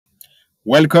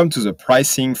Welcome to the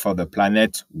Pricing for the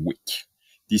Planet week.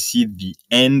 This is the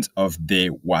end of day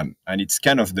one, and it's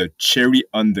kind of the cherry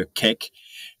on the cake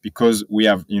because we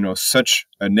have, such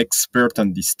an expert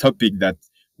on this topic that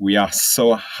we are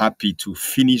so happy to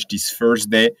finish this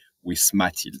first day with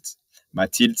Mathilde.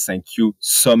 Mathilde, thank you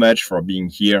so much for being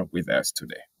here with us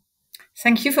today.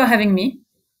 Thank you for having me.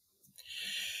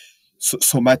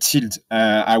 So Mathilde,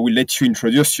 I will let you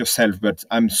introduce yourself, but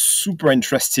I'm super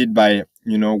interested by,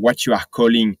 what you are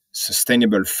calling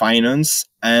sustainable finance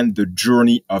and the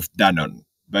journey of Danone.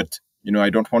 But, I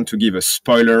don't want to give a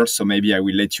spoiler, so maybe I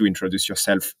will let you introduce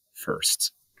yourself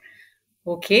first.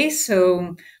 Okay,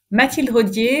 so Mathilde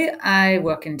Rodie, I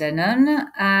work in Danone.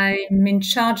 I'm in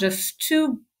charge of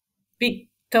two big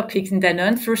topics in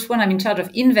Danone. First one, I'm in charge of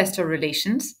investor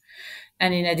relations.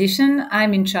 And in addition,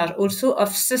 I'm in charge also of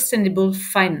sustainable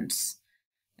finance.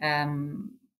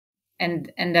 And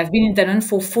I've been in Danone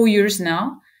for 4 years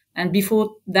now. And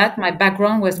before that, my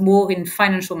background was more in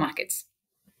financial markets.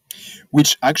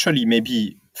 Which actually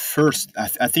maybe first,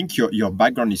 I think your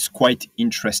background is quite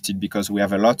interesting because we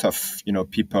have a lot of,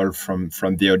 people from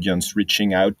the audience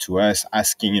reaching out to us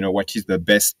asking, what is the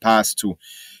best path to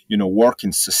work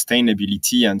in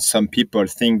sustainability. And some people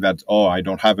think that, I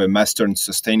don't have a master in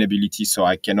sustainability, so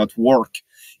I cannot work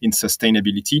in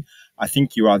sustainability. I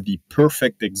think you are the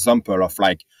perfect example of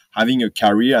like having a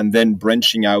career and then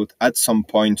branching out at some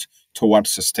point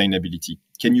towards sustainability.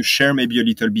 Can you share maybe a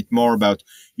little bit more about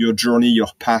your journey, your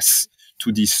path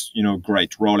to this,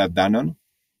 great role at Danone?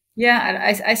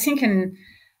 Yeah, I think, and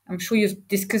I'm sure you've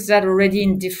discussed that already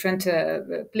in different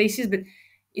places, but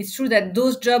it's true that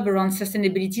those jobs around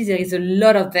sustainability, there is a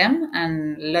lot of them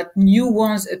and a lot new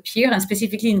ones appear, and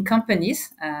specifically in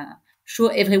companies.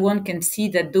 Sure, everyone can see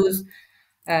that those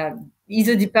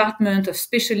either department of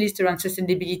specialists around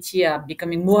sustainability are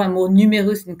becoming more and more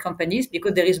numerous in companies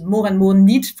because there is more and more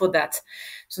need for that.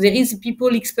 So there is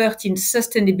people expert in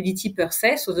sustainability per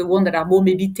se, so the ones that are more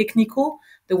maybe technical,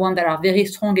 the ones that are very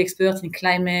strong experts in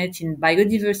climate, in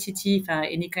biodiversity,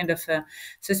 any kind of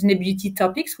sustainability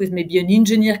topics with maybe an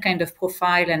engineer kind of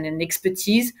profile and an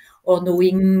expertise or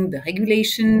knowing the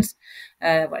regulations,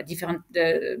 different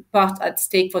parts at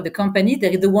stake for the company.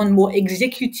 There is the one more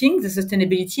executing the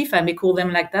sustainability, if I may call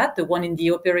them like that, the one in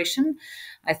the operation.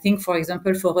 I think, for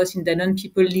example, for us in Danone,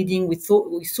 people leading with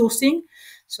sourcing.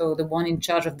 So the one in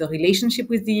charge of the relationship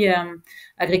with the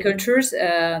agricultures,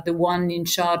 the one in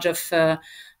charge of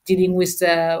dealing with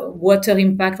water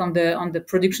impact on the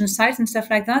production sites and stuff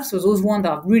like that. So those ones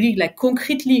are really like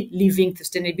concretely living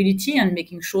sustainability and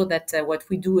making sure that what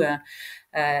we do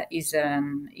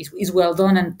is well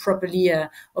done and properly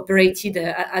operated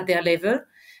at their level.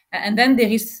 And then there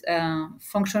is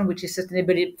function which is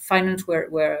sustainability finance,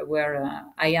 where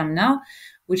I am now,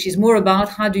 which is more about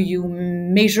how do you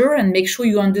measure and make sure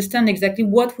you understand exactly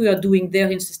what we are doing there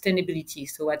in sustainability.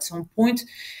 So at some point,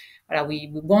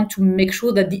 we want to make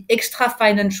sure that the extra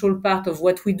financial part of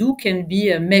what we do can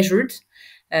be measured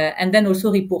and then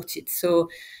also reported. So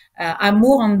I'm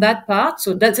more on that part.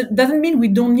 So that doesn't mean we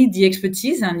don't need the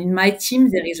expertise. And in my team,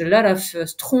 there is a lot of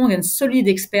strong and solid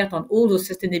experts on all those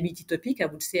sustainability topics. I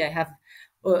would say I have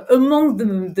among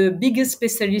the biggest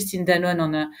specialists in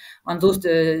Danone on those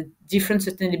different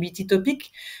sustainability topics.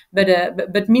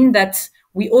 But mean that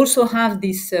we also have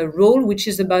this role, which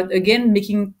is about, again,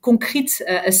 making concrete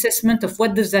assessment of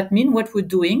what does that mean, what we're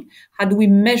doing, how do we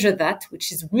measure that,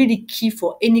 which is really key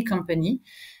for any company.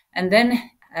 And then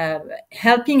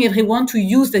helping everyone to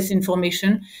use this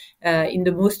information in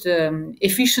the most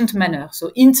efficient manner. So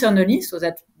internally, so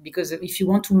that because if you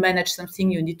want to manage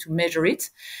something, you need to measure it.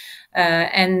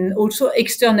 And also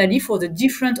externally for the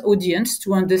different audience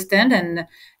to understand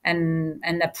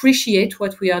and appreciate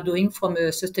what we are doing from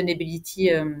a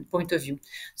sustainability point of view.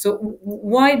 So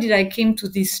why did I came to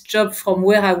this job from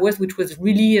where I was, which was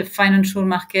really a financial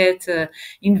market,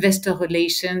 investor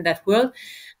relation, that world?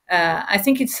 I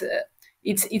think it's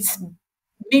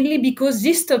mainly because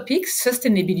this topic,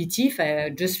 sustainability, if I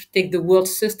just take the word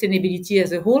sustainability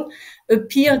as a whole,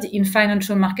 appeared in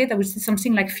financial market, I would say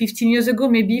something like 15 years ago,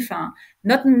 maybe,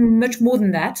 not much more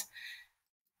than that.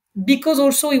 Because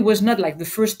also it was not like the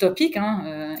first topic.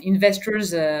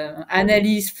 Investors,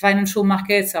 analysts, financial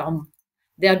markets,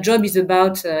 their job is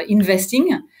about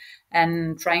investing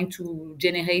and trying to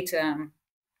generate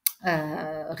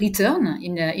return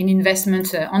in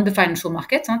investment on the financial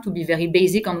market, to be very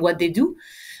basic on what they do.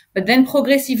 But then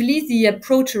progressively, the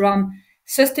approach around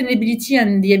sustainability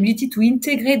and the ability to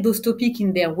integrate those topics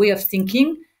in their way of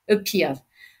thinking appeared.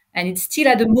 And it's still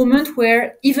at a moment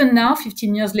where even now,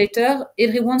 15 years later,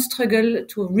 everyone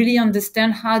struggles to really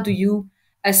understand how do you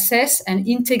assess and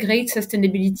integrate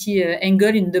sustainability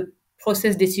angle in the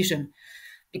process decision.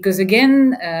 Because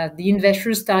again, the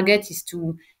investor's target is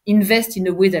to invest in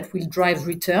a way that will drive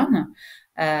return,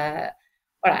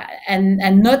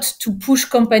 and not to push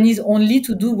companies only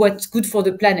to do what's good for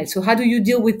the planet. So how do you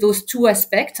deal with those two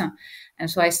aspects? And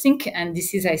so I think, and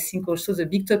this is, I think, also the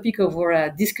big topic of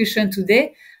our discussion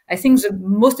today, I think the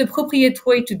most appropriate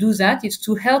way to do that is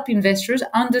to help investors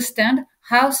understand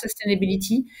how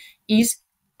sustainability is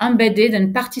embedded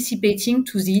and participating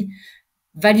to the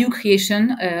value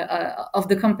creation of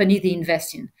the company they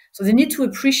invest in. So they need to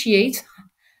appreciate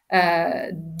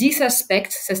this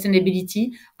aspect,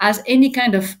 sustainability, as any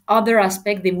kind of other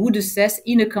aspect they would assess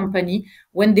in a company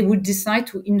when they would decide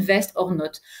to invest or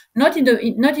not. Not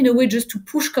in a way just to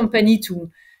push company to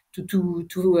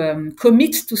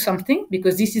commit to something,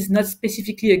 because this is not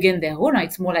specifically again their role.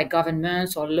 It's more like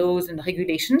governments or laws and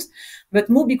regulations, but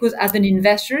more because as an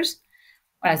investors,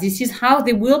 this is how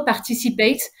they will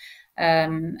participate.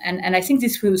 And I think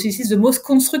this is the most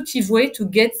constructive way to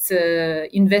get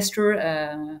investors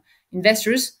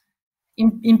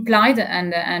implied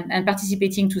and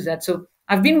participating to that. So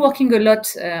I've been working a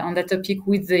lot on that topic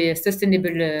with the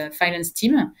sustainable finance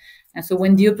team. And so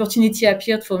when the opportunity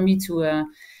appeared for me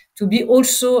to be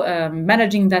also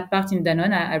managing that part in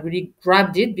Danone, I really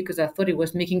grabbed it because I thought it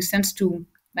was making sense to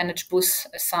manage both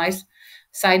sides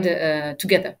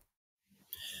together.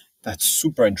 That's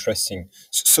super interesting.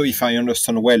 So if I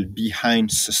understand well,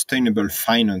 behind sustainable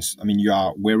finance, I mean, you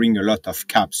are wearing a lot of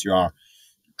caps. You are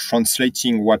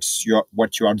translating what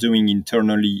you are doing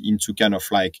internally into kind of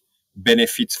like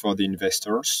benefits for the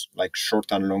investors, like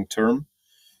short and long term.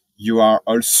 You are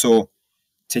also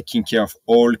taking care of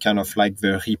all kind of like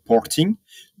the reporting.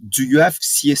 Do you have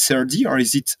CSRD, or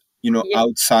is it, Yeah.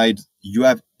 outside? You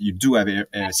do have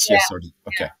a CSRD.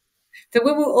 Okay. The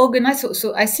way we organize,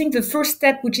 so I think the first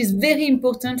step, which is very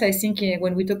important, I think,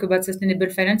 when we talk about sustainable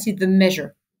finance, is the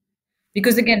measure.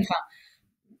 Because again,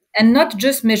 and not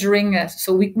just measuring,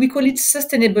 so we call it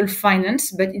sustainable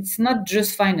finance, but it's not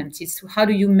just finance. It's how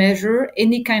do you measure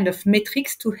any kind of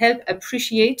metrics to help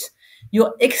appreciate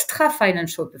your extra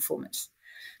financial performance.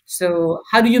 So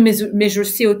how do you measure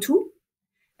CO2?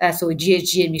 So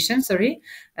GHG emissions, sorry.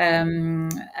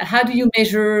 How do you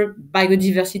measure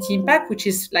biodiversity impact, which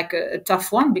is like a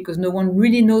tough one because no one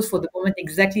really knows for the moment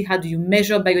exactly how do you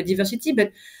measure biodiversity,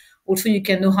 but also you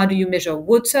can know how do you measure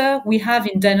water. We have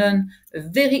in Danone a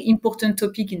very important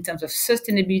topic in terms of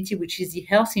sustainability, which is the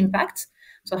health impact.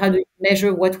 So how do you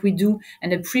measure what we do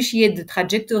and appreciate the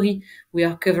trajectory we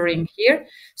are covering here?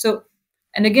 So,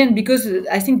 and again, because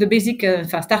I think the basic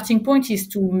starting point is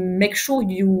to make sure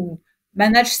you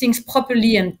manage things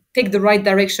properly and take the right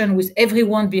direction with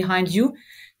everyone behind you,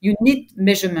 you need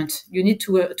measurement. You need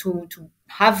to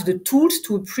have the tools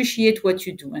to appreciate what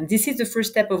you do. And this is the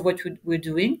first step of what we're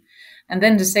doing. And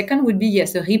then the second would be,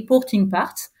 yes, the reporting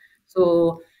part.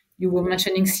 So you were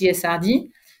mentioning CSRD.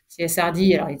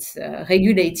 CSRD, it's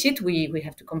regulated. We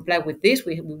have to comply with this.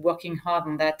 We're working hard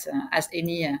on that as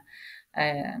any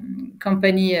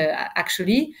company,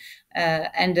 actually.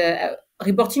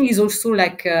 Reporting is also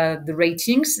like the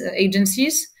ratings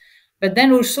agencies. But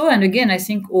then also, and again, I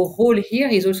think our role here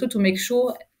is also to make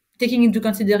sure, taking into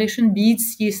consideration, be it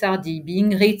CSRD,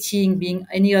 being rating, being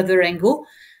any other angle,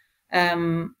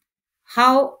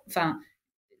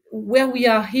 where we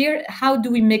are here, how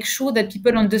do we make sure that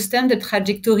people understand the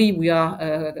trajectory we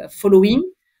are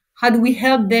following? How do we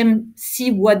help them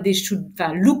see what they should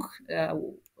look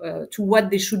to what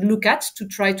they should look at to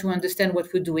try to understand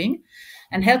what we're doing,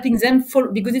 and helping them follow,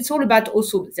 because it's all about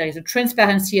also, there is a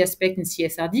transparency aspect in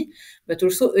CSRD, but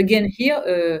also again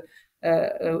here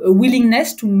a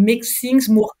willingness to make things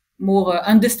more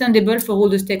understandable for all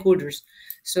the stakeholders.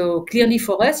 So clearly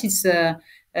for us, it's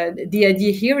the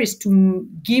idea here is to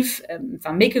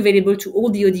make available to all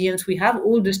the audience we have,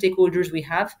 all the stakeholders we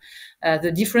have,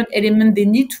 the different elements they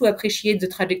need to appreciate the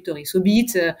trajectory. So be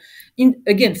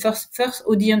it, first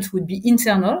audience would be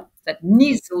internal, that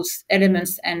needs those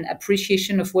elements and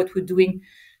appreciation of what we're doing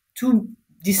to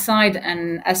decide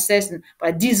and assess and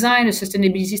design a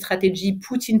sustainability strategy,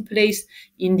 put in place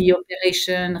in the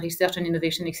operation, research and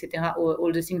innovation, etc.,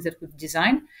 all the things that we've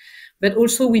designed. But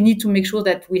also we need to make sure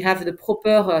that we have the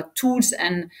proper tools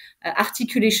and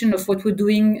articulation of what we're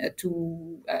doing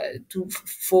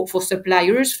for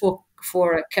suppliers, for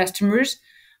customers,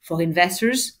 for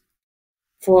investors,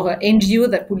 for NGO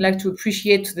that would like to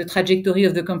appreciate the trajectory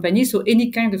of the company. So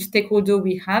any kind of stakeholder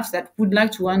we have that would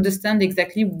like to understand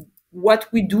exactly what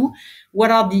we do,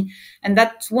 and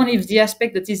that's one of the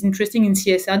aspects that is interesting in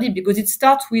CSRD, because it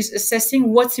starts with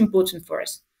assessing what's important for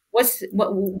us.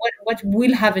 what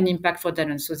will have an impact for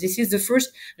Danone. So this is the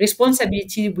first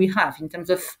responsibility we have in terms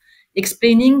of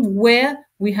explaining where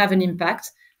we have an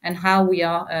impact and how we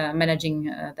are managing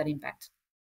that impact.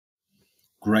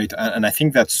 Great. And I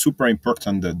think that's super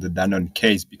important, the Danone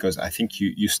case, because I think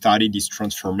you started this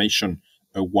transformation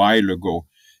a while ago.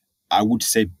 I would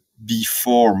say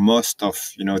before most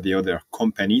of, the other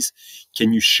companies.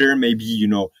 Can you share maybe,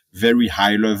 very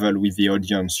high level with the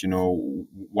audience,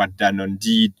 what Danone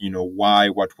did, why,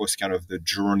 what was kind of the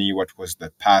journey, what was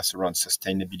the path around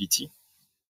sustainability?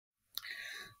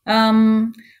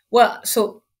 Well,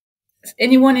 so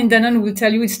anyone in Danone will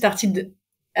tell you it started,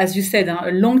 as you said,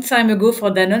 a long time ago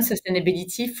for Danone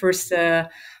sustainability. First,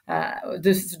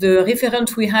 the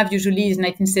reference we have usually is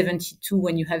 1972,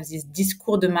 when you have this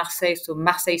Discours de Marseille, so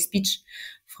Marseille speech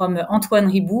from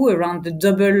Antoine Riboud around the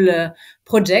double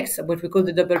projects, what we call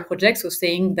the double projects, so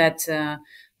saying that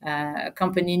a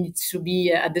company needs to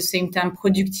be at the same time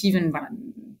productive and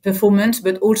performance,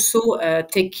 but also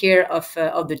take care of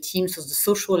the team. So the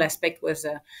social aspect was,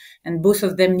 and both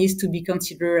of them needs to be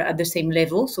considered at the same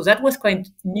level. So that was quite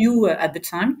new at the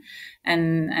time,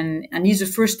 and is the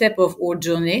first step of our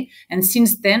journey. And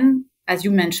since then, as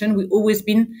you mentioned, we've always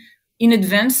been in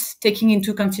advance taking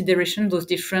into consideration those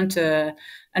different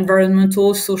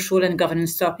environmental, social, and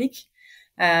governance topics.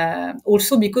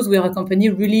 Also because we are a company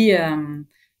really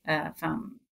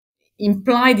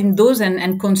implied in those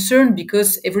and concerned,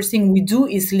 because everything we do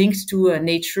is linked to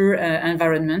nature,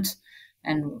 environment.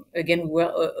 And again,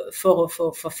 we're for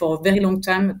a very long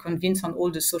time convinced on all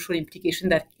the social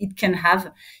implications that it can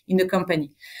have in the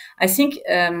company. I think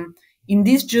in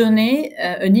this journey,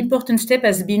 an important step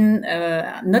has been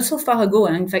not so far ago.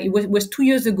 And in fact, it was 2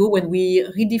 years ago when we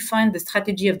redefined the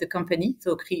strategy of the company.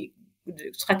 So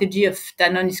the strategy of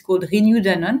Danone is called Renew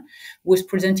Danone, was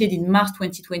presented in March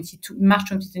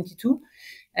 2022.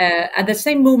 At the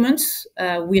same moment,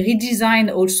 we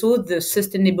redesigned also the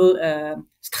sustainable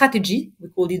strategy. We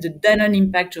call it the Danone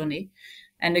Impact Journey.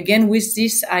 And again, with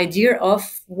this idea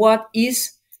of what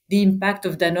is the impact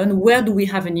of Danone, where do we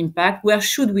have an impact, where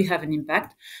should we have an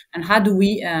impact, and how do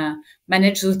we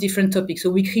manage those different topics. So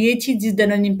we created this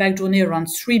Danone Impact Journey around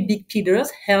 3 big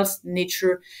pillars: health,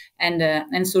 nature,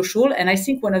 and social. And I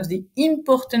think one of the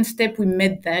important steps we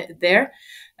made there,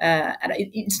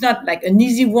 it's not like an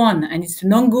easy one, and it's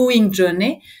an ongoing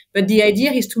journey, but the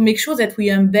idea is to make sure that we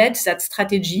embed that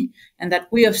strategy and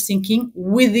that way of thinking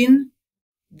within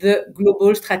the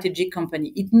global strategic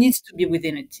company. It needs to be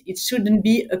within it. It shouldn't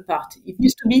be apart. It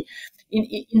needs to be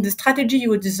in the strategy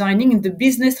you are designing, in the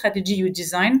business strategy you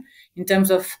design, in terms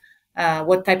of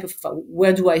what type of,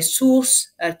 where do I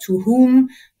source, to whom,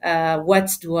 what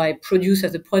do I produce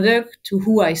as a product, to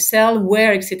who I sell,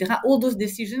 where, etc. All those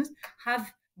decisions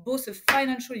have both a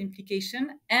financial implication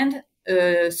and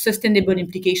a sustainable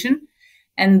implication,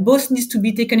 and both needs to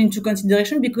be taken into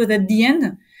consideration, because at the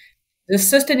end, the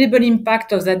sustainable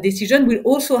impact of that decision will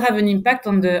also have an impact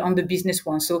on the business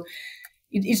one. So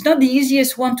it's not the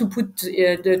easiest one to put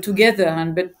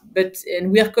together, but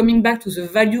we are coming back to the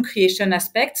value creation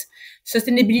aspect.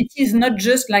 Sustainability is not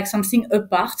just like something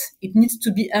apart; it needs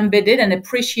to be embedded and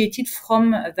appreciated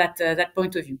from that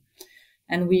point of view.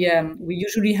 And we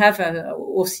usually have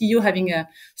our CEO having a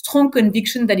strong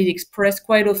conviction that it expressed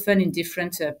quite often in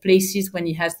different places when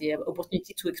he has the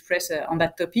opportunity to express on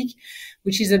that topic,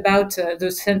 which is about the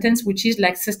sentence, which is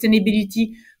like,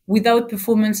 sustainability without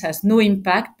performance has no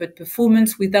impact, but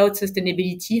performance without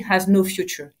sustainability has no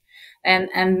future.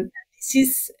 And this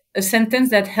is a sentence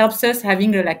that helps us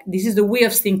having this is the way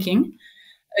of thinking.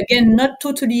 Again, not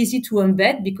totally easy to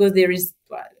embed, because there is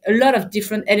a lot of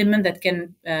different elements that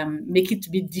can make it a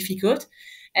bit difficult.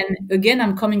 And again,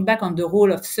 I'm coming back on the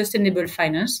role of sustainable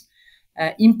finance.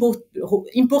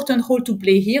 Important role to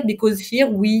play here, because here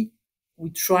we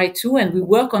try to, and we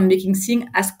work on making things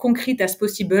as concrete as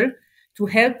possible to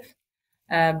help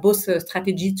both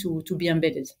strategy to be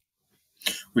embedded.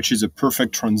 Which is a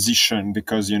perfect transition,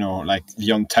 because, like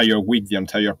the entire week, the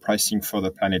entire Pricing for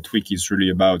the Planet week is really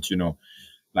about,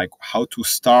 like how to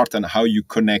start and how you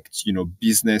connect,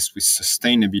 business with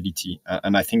sustainability.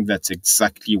 And I think that's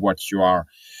exactly what you are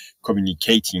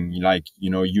communicating. Like,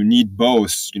 you need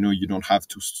both, you don't have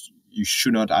to, you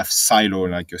should not have silo,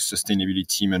 like a sustainability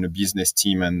team and a business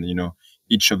team. And,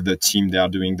 each of the team, they are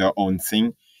doing their own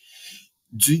thing.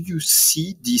 Do you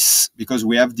see this? Because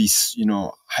we have this,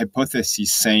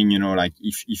 hypothesis saying, like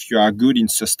if you are good in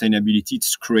sustainability,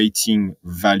 it's creating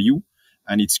value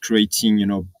and it's creating,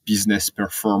 business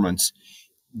performance.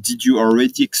 Did you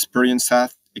already experience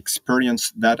that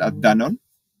at Danone?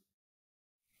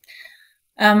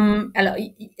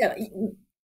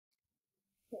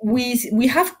 we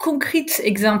have concrete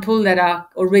examples that are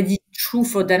already true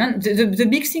for Danone. The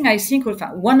big thing I think,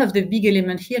 one of the big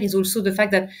elements here is also the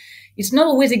fact that it's not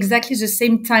always exactly the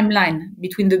same timeline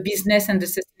between the business and the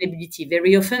sustainability.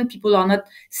 Very often, people are not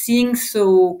seeing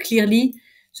so clearly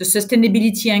the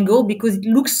sustainability angle because it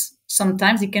looks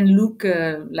sometimes it can look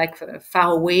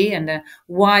far away, and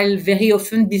while very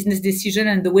often business decision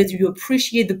and the way you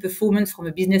appreciate the performance from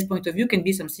a business point of view can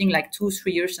be something like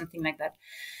 2-3 years, something like that.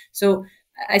 So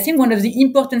I think one of the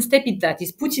important steps is that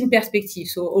is put in perspective.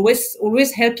 So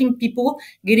always helping people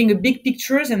getting a big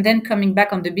pictures and then coming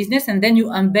back on the business, and then you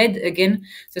embed again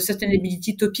the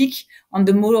sustainability topic on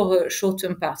the more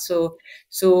short-term part.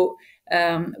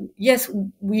 Yes,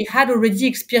 we had already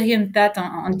experienced that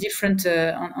on different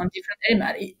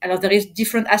elements. There is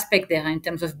different aspect there in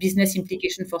terms of business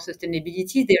implication for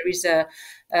sustainability. There is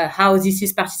how this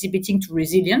is participating to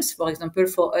resilience. For example,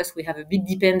 for us, we have a big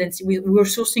dependency. We are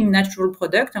sourcing natural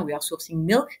product and we are sourcing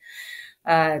milk.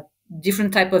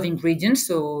 Different type of ingredients,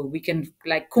 so we can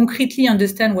concretely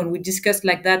understand when we discuss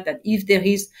that if there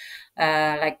is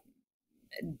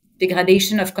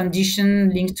degradation of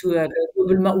condition linked to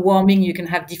global warming, you can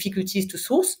have difficulties to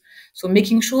source. So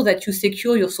making sure that you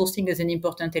secure your sourcing is an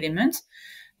important element.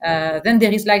 Then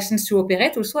there is license to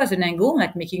operate also as an angle,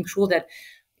 making sure that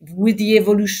with the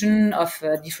evolution of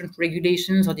different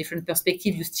regulations or different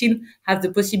perspectives, you still have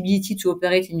the possibility to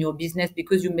operate in your business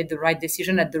because you made the right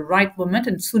decision at the right moment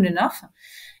and soon enough.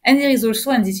 And there is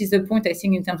also, and this is the point I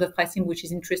think in terms of pricing, which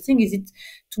is interesting, is it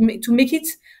to make it,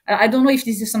 I don't know if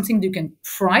this is something you can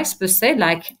price per se,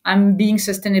 like I'm being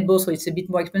sustainable, so it's a bit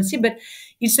more expensive, but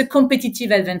it's a competitive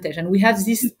advantage. And we have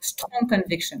this strong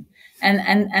conviction.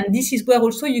 And this is where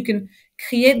also you can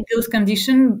create those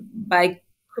conditions by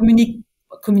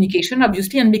communication,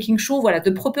 obviously, and making sure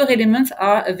the proper elements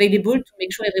are available to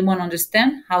make sure everyone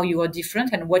understands how you are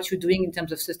different and what you're doing in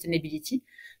terms of sustainability.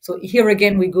 So here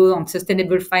again, we go on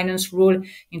sustainable finance role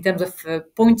in terms of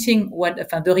pointing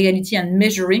the reality and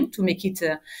measuring to make it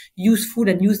useful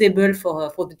and usable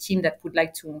for the team that would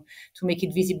like to make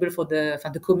it visible for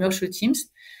the commercial teams.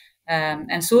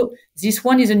 And so this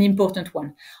one is an important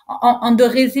one. On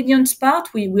the resilience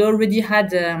part, we already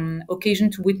had occasion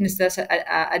to witness that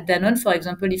at Danone. For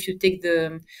example, if you take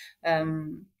the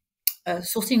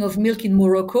sourcing of milk in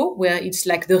Morocco, where it's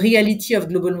the reality of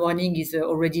global warming is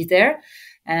already there.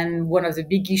 And one of the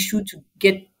big issues to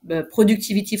get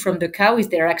productivity from the cow is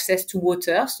their access to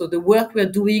water. So the work we're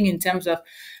doing in terms of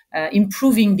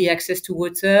improving the access to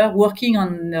water, working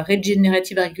on a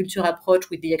regenerative agriculture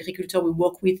approach with the agriculture we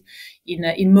work with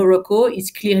in Morocco is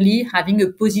clearly having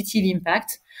a positive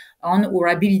impact on our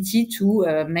ability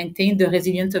to maintain the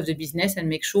resilience of the business and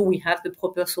make sure we have the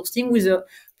proper sourcing with a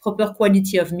proper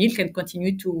quality of milk and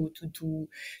continue to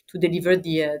deliver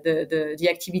the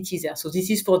activities there. So this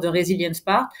is for the resilience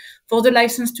part. For the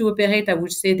license to operate, I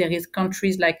would say there is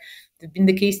countries like it's been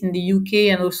the case in the UK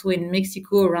and also in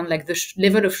Mexico around the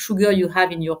level of sugar you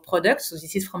have in your product. So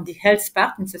this is from the health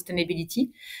part in sustainability,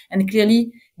 and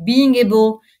clearly being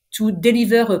able to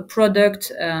deliver a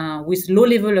product with low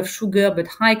level of sugar but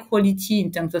high quality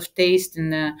in terms of taste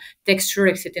and texture,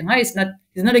 etc. It's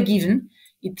not a given.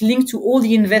 It links to all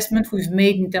the investment we've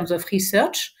made in terms of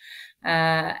research,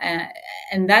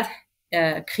 and that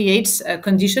creates a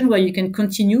condition where you can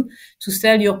continue to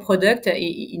sell your product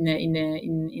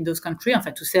in those countries,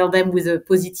 to sell them with a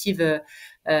positive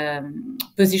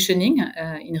positioning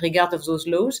in regard of those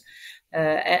laws.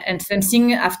 And same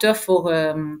thing after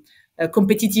for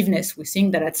competitiveness. We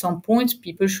think that at some point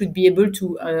people should be able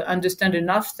to understand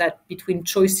enough that between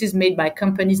choices made by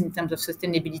companies in terms of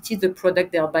sustainability, the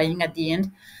product they are buying at the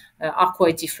end are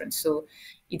quite different. So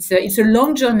it's a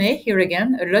long journey here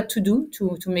again, a lot to do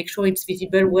to make sure it's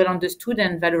visible, well understood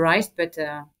and valorized, but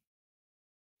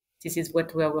this is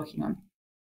what we are working on.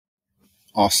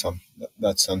 Awesome.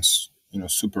 That sounds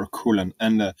super cool,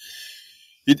 and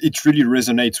it really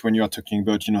resonates when you are talking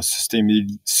about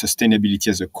sustainability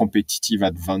as a competitive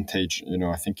advantage.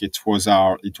 I think it was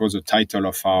a title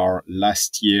of our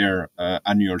last year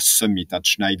annual summit at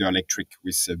Schneider Electric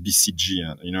with BCG.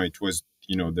 It was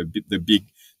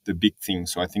the big thing.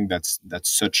 So I think that's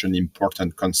such an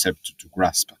important concept to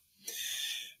grasp.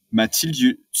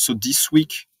 Mathilde, so this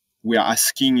week we are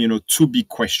asking two big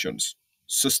questions: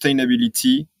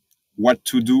 sustainability, what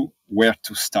to do, where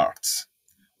to start.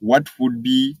 What would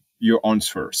be your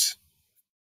answers?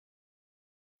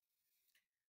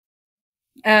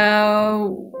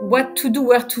 What to do,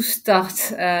 where to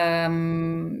start?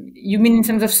 You mean in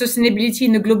terms of sustainability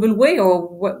in a global way, or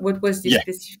what was this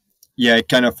specific? Yeah,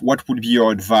 kind of. What would be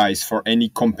your advice for any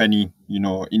company,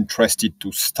 interested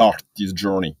to start this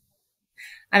journey?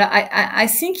 And I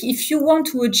think if you want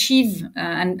to achieve,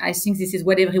 and I think this is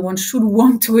what everyone should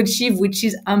want to achieve, which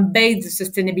is embed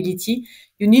sustainability,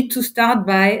 you need to start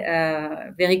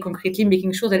by very concretely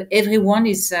making sure that everyone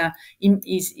is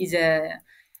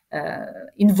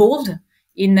involved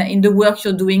in the work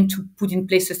you're doing to put in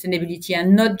place sustainability,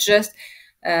 and not just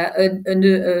a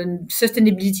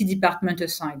sustainability department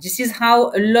aside. This is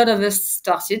how a lot of us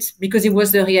started, because it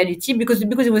was the reality, because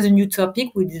it was a new topic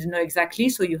we didn't know exactly.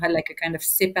 So you had like a kind of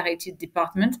separated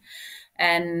department,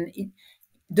 and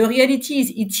the reality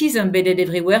is it is embedded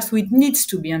everywhere, so it needs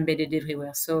to be embedded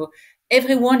everywhere. So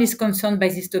everyone is concerned by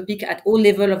this topic at all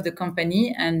level of the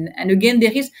company, and again,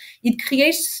 it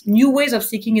creates new ways of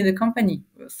thinking in the company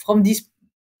from this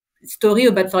story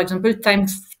about, for example,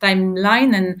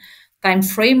 timeline and time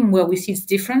frame, where we see it's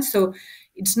different. So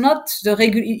it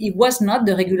was not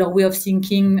the regular way of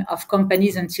thinking of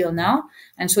companies until now.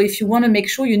 And so if you want to make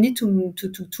sure, you need to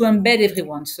embed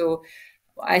everyone. So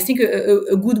I think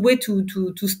a good way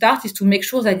to start is to make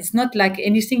sure that it's not like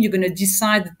anything you're going to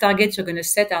decide, the targets you're going to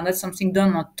set are not something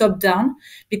done on top down,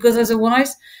 because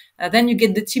otherwise then you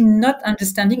get the team not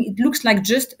understanding. It looks like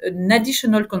just an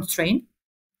additional constraint,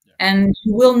 and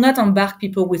you will not embark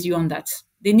people with you on that.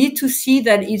 They need to see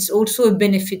that it's also a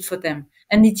benefit for them,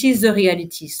 and it is the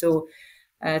reality. So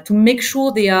to make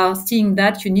sure they are seeing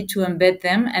that, you need to embed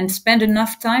them and spend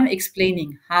enough time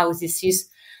explaining how this is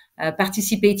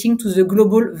participating to the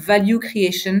global value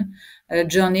creation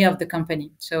journey of the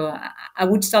company. So I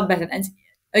would start by that. And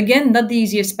again, not the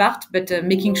easiest part, but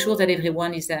making sure that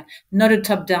everyone is not a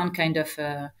top-down kind of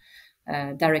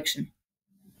direction.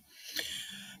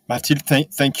 Mathilde,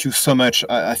 thank you so much.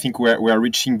 I think we're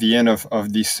reaching the end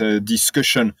of this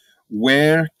discussion.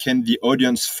 Where can the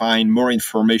audience find more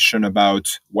information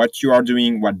about what you are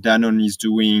doing, what Danone is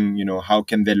doing? How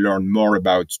can they learn more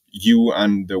about you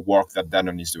and the work that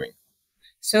Danone is doing?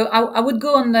 So I would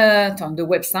go on the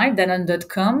website,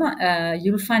 danone.com.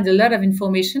 You'll find a lot of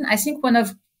information. I think one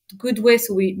of good ways,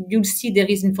 you'll see there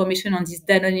is information on this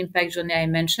Danone impact journey I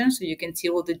mentioned, so you can see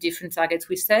all the different targets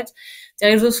we set.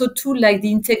 There is also a tool like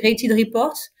the integrated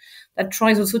report that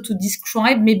tries also to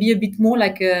describe maybe a bit more,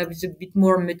 like with a bit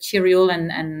more material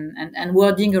and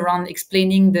wording around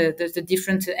explaining the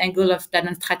different angle of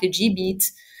Danone strategy, be it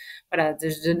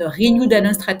the renewed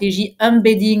Danone strategy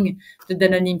embedding the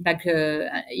Danone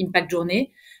impact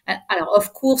journey.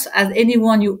 Of course, as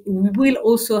anyone, we will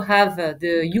also have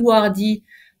the URD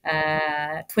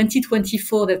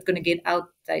 2024 that's going to get out,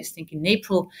 I think, in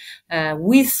April,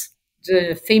 with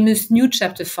the famous new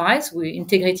chapter 5. We're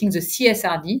integrating the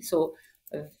CSRD, so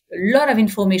a lot of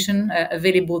information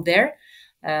available there.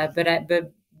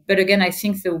 But again, I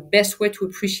think the best way to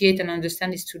appreciate and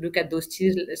understand is to look at those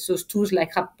tools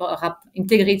like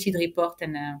integrated report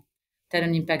and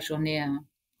talent impact journey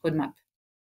roadmap.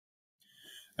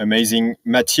 Amazing.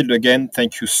 Mathilde, again,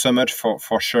 thank you so much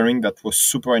for sharing. That was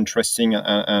super interesting.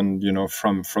 And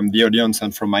from the audience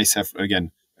and from myself,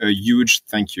 again, a huge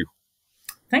thank you.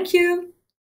 Thank you.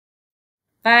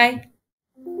 Bye.